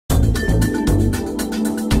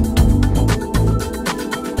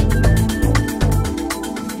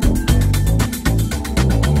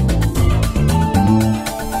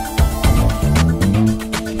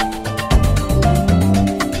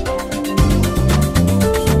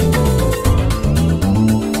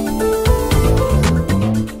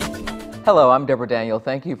Hello, I'm Deborah Daniel.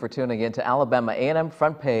 Thank you for tuning in to Alabama A&M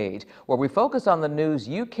Front Page, where we focus on the news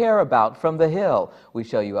you care about from the Hill. We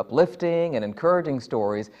show you uplifting and encouraging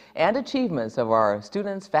stories and achievements of our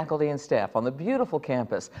students, faculty, and staff on the beautiful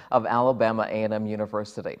campus of Alabama A&M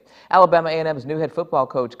University. Alabama A&M's new head football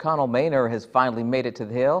coach, Connell Maynor, has finally made it to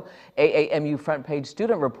the Hill. AAMU Front Page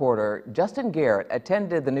student reporter Justin Garrett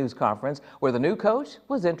attended the news conference where the new coach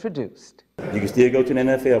was introduced. You can still go to the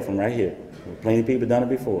NFL from right here. Plenty of people done it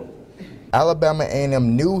before. Alabama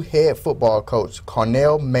A&M new head football coach,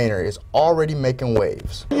 Connell Maynor, is already making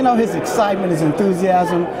waves. You know, his excitement, his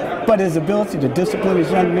enthusiasm, but his ability to discipline his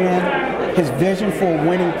young men, his vision for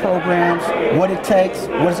winning programs, what it takes,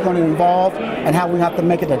 what it's going to involve, and how we have to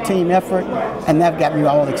make it a team effort, and that got me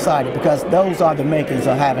all excited because those are the makings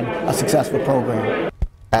of having a successful program.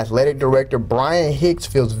 Athletic Director Brian Hicks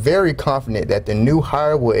feels very confident that the new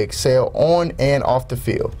hire will excel on and off the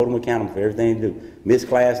field. Hold them accountable for everything they do. Miss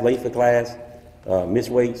class, late for class, miss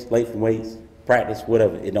weights, late for weights, practice,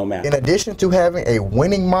 whatever, it don't matter. In addition to having a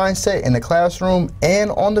winning mindset in the classroom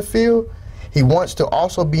and on the field, he wants to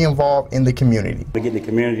also be involved in the community. We get the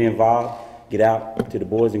community involved, get out to the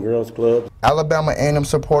Boys and Girls Club. Alabama A&M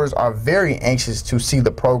supporters are very anxious to see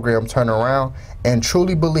the program turn around and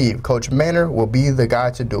truly believe Coach Maynor will be the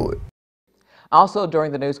guy to do it. Also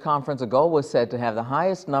during the news conference, a goal was set to have the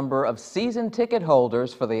highest number of season ticket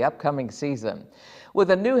holders for the upcoming season.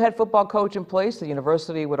 With a new head football coach in place, the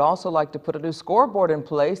university would also like to put a new scoreboard in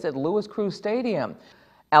place at Lewis Crew Stadium.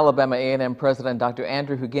 Alabama A&M President Dr.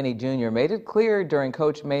 Andrew Hugini Jr. made it clear during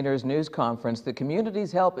Coach Maynor's news conference the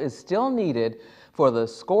community's help is still needed for the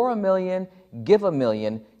Score a Million, Give a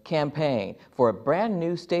Million campaign for a brand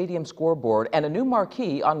new stadium scoreboard and a new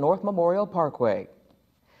marquee on North Memorial Parkway.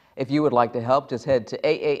 If you would like to help, just head to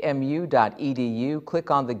aamu.edu,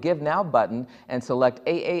 click on the Give Now button and select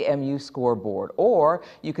AAMU Scoreboard, or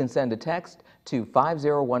you can send a text to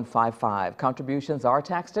 50155. Contributions are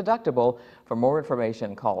tax deductible. For more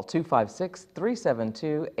information, call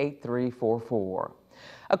 256-372-8344.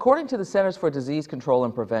 According to the Centers for Disease Control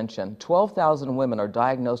and Prevention, 12,000 women are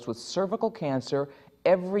diagnosed with cervical cancer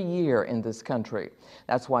every year in this country.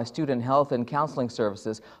 That's why Student Health and Counseling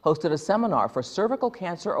Services hosted a seminar for Cervical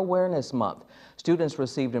Cancer Awareness Month. Students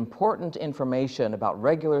received important information about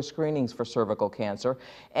regular screenings for cervical cancer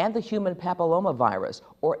and the human papillomavirus,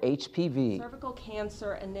 or HPV. Cervical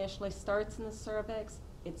cancer initially starts in the cervix.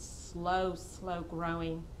 It's slow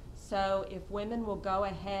growing. So if women will go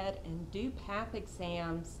ahead and do Pap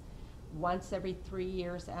exams once every 3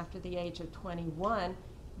 years after the age of 21,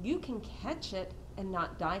 you can catch it and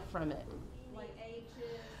not die from it.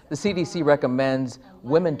 The CDC recommends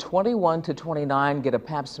women 21 to 29 get a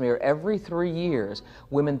Pap smear every 3 years.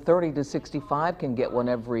 Women 30 to 65 can get one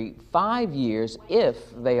every 5 years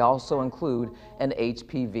if they also include an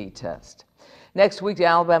HPV test. Next week,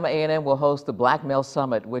 Alabama A&M will host the Black Male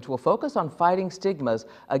Summit, which will focus on fighting stigmas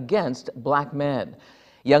against black men.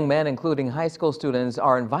 Young men, including high school students,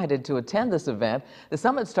 are invited to attend this event. The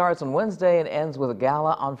summit starts on Wednesday and ends with a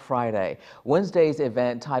gala on Friday. Wednesday's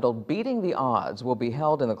event, titled Beating the Odds, will be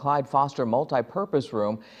held in the Clyde Foster Multi-Purpose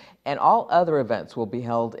Room, and all other events will be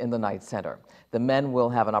held in the Knight Center. The men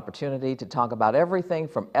will have an opportunity to talk about everything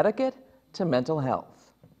from etiquette to mental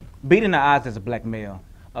health. Beating the odds as a black male.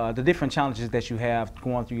 The different challenges that you have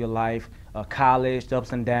going through your life, college, the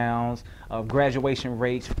ups and downs, graduation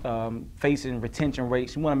rates, facing retention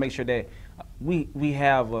rates. You want to make sure that we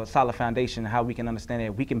have a solid foundation how we can understand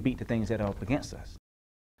that we can beat the things that are up against us.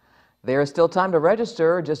 There is still time to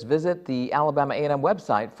register. Just visit the Alabama A&M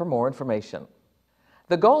website for more information.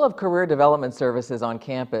 The goal of Career Development Services on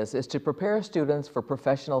campus is to prepare students for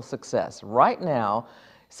professional success. Right now,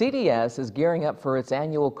 CDS is gearing up for its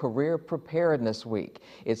annual Career Preparedness Week.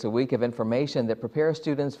 It's a week of information that prepares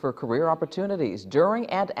students for career opportunities during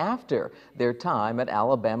and after their time at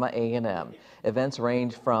Alabama A&M. Events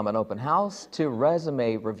range from an open house to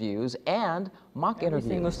resume reviews and mock interviews.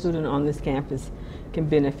 Every single student on this campus can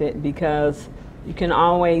benefit because you can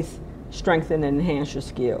always strengthen and enhance your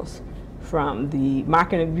skills, from the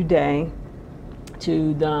mock interview day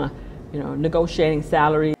to the negotiating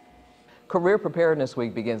salary. Career Preparedness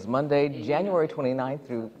Week begins Monday, January 29th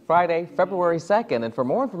through Friday, February 2nd. And for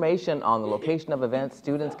more information on the location of events,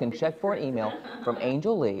 students can check for an email from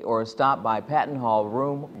Angel Lee or stop by Patton Hall,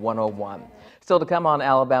 room 101. Still to come on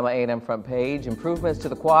Alabama A&M Front Page, improvements to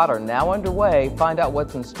the quad are now underway. Find out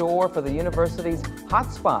what's in store for the university's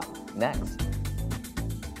hotspot next.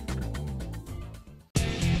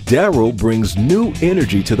 Darryl brings new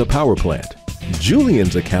energy to the power plant.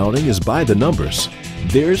 Julian's accounting is by the numbers.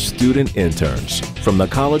 They're student interns from the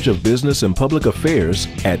College of Business and Public Affairs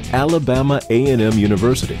at Alabama A&M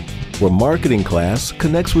University. where marketing class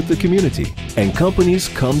connects with the community and companies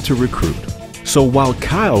come to recruit. So while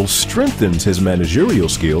Kyle strengthens his managerial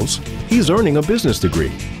skills, he's earning a business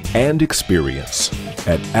degree and experience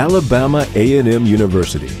at Alabama A&M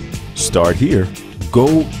University. Start here,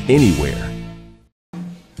 go anywhere.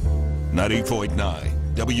 90.9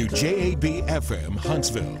 WJAB-FM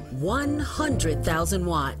Huntsville. 100,000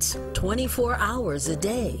 watts, 24 hours a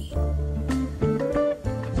day.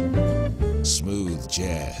 Smooth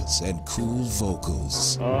jazz and cool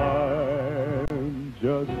vocals. I'm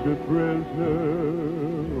just a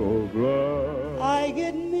prisoner of love. I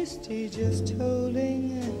get misty just holding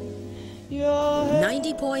your hand.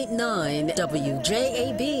 90.9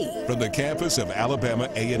 WJAB. From the campus of Alabama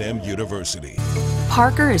A&M University.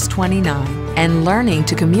 Parker is 29 and learning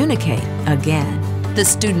to communicate again. The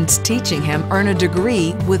students teaching him earn a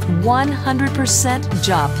degree with 100%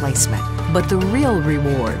 job placement. But the real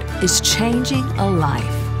reward is changing a life.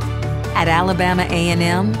 At Alabama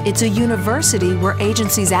A&M, it's a university where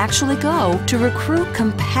agencies actually go to recruit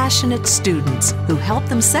compassionate students who help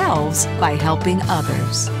themselves by helping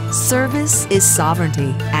others. Service is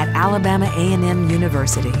sovereignty at Alabama A&M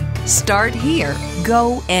University. Start here,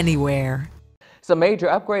 go anywhere. Some major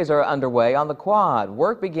upgrades are underway on the quad.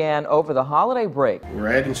 Work began over the holiday break. We're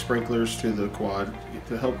adding sprinklers to the quad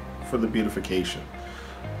to help for the beautification.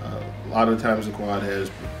 A lot of times the quad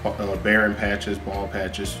has barren patches, bald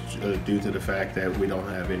patches, due to the fact that we don't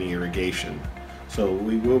have any irrigation. So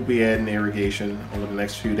we will be adding irrigation over the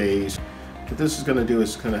next few days. What this is going to do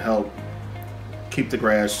is going to help keep the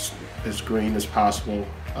grass as green as possible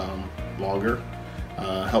longer.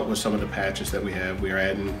 Help with some of the patches that we have. We are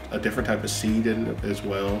adding a different type of seed in as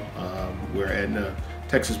well. We're adding a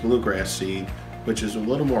Texas bluegrass seed, which is a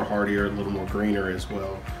little more hardier, a little more greener as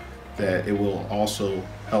well, that it will also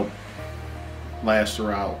help last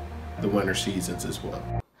throughout the winter seasons as well.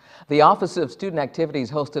 The Office of Student Activities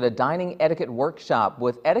hosted a dining etiquette workshop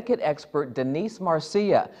with etiquette expert Denise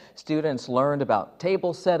Marcia. Students learned about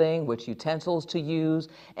table setting, which utensils to use,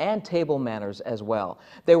 and table manners as well.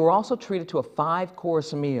 They were also treated to a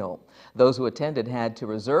 5-course meal. Those who attended had to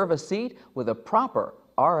reserve a seat with a proper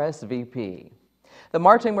RSVP. The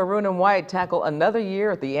Marching Maroon and White tackle another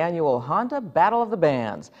year at the annual Honda Battle of the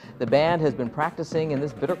Bands. The band has been practicing in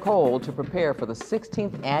this bitter cold to prepare for the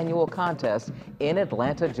 16th annual contest in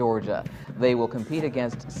Atlanta, Georgia. They will compete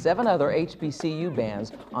against 7 other HBCU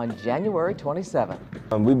bands on January 27th.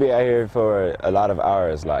 We've been out here for a lot of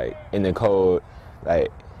hours, like in the cold. Like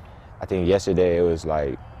I think yesterday it was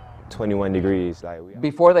like 21 degrees.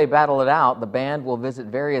 Before they battle it out, the band will visit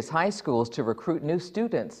various high schools to recruit new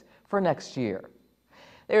students for next year.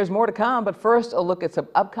 There's more to come, but first a look at some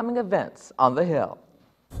upcoming events on the Hill.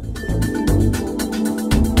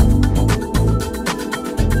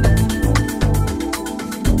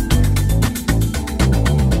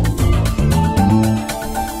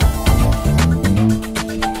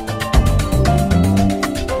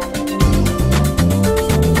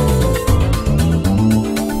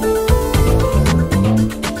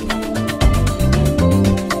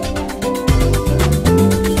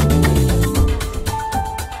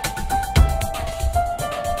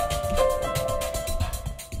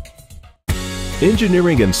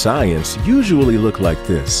 Engineering and science usually look like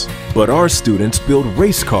this, but our students build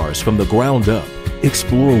race cars from the ground up,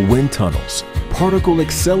 explore wind tunnels, particle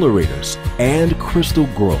accelerators, and crystal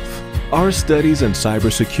growth. Our studies in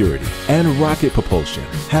cybersecurity and rocket propulsion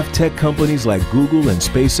have tech companies like Google and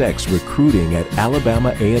SpaceX recruiting at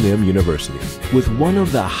Alabama A&M University, with one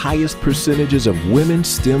of the highest percentages of women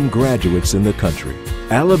STEM graduates in the country.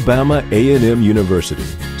 Alabama A&M University.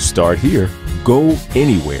 Start here, go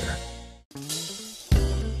anywhere.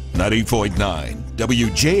 90.9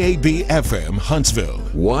 WJAB-FM Huntsville.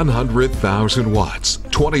 100,000 watts,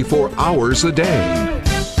 24 hours a day.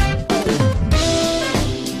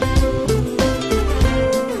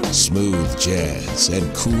 Smooth jazz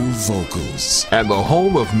and cool vocals. And the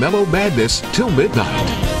home of mellow madness till midnight.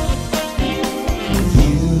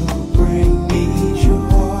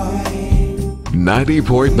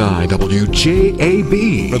 90.9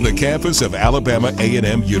 WJAB. From the campus of Alabama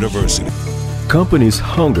A&M University. Companies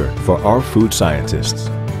hunger for our food scientists.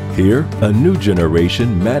 Here, a new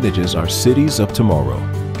generation manages our cities of tomorrow.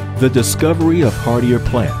 The discovery of hardier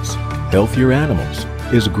plants, healthier animals,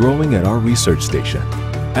 is growing at our research station,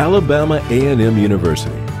 Alabama A&M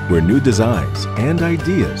University, where new designs and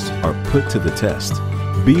ideas are put to the test.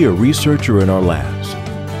 Be a researcher in our labs,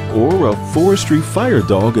 or a forestry fire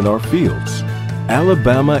dog in our fields.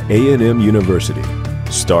 Alabama A&M University.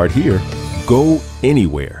 Start here, go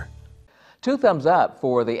anywhere. Two thumbs up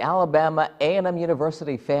for the Alabama A&M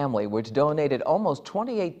University family, which donated almost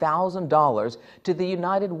 $28,000 to the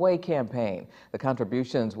United Way campaign. The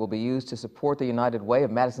contributions will be used to support the United Way of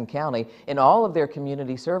Madison County in all of their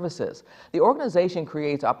community services. The organization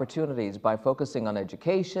creates opportunities by focusing on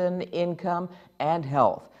education, income, and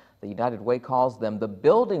health. The United Way calls them the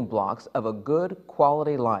building blocks of a good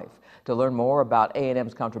quality life. To learn more about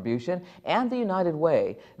A&M's contribution and the United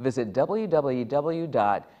Way, visit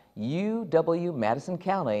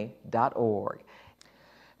www.uwmadisoncounty.org.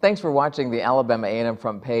 Thanks for watching the Alabama A&M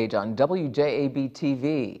Front Page on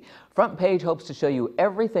WJAB-TV. Front Page hopes to show you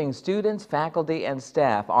everything students, faculty, and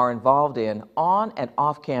staff are involved in on and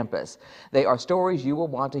off campus. They are stories you will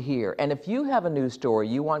want to hear. And if you have a news story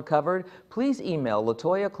you want covered, please email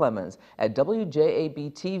LaToya Clemens at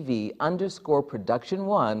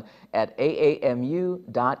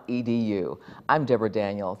WJABTV_production1@AAMU.edu. I'm Deborah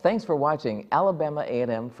Daniel. Thanks for watching Alabama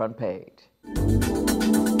A&M Front Page.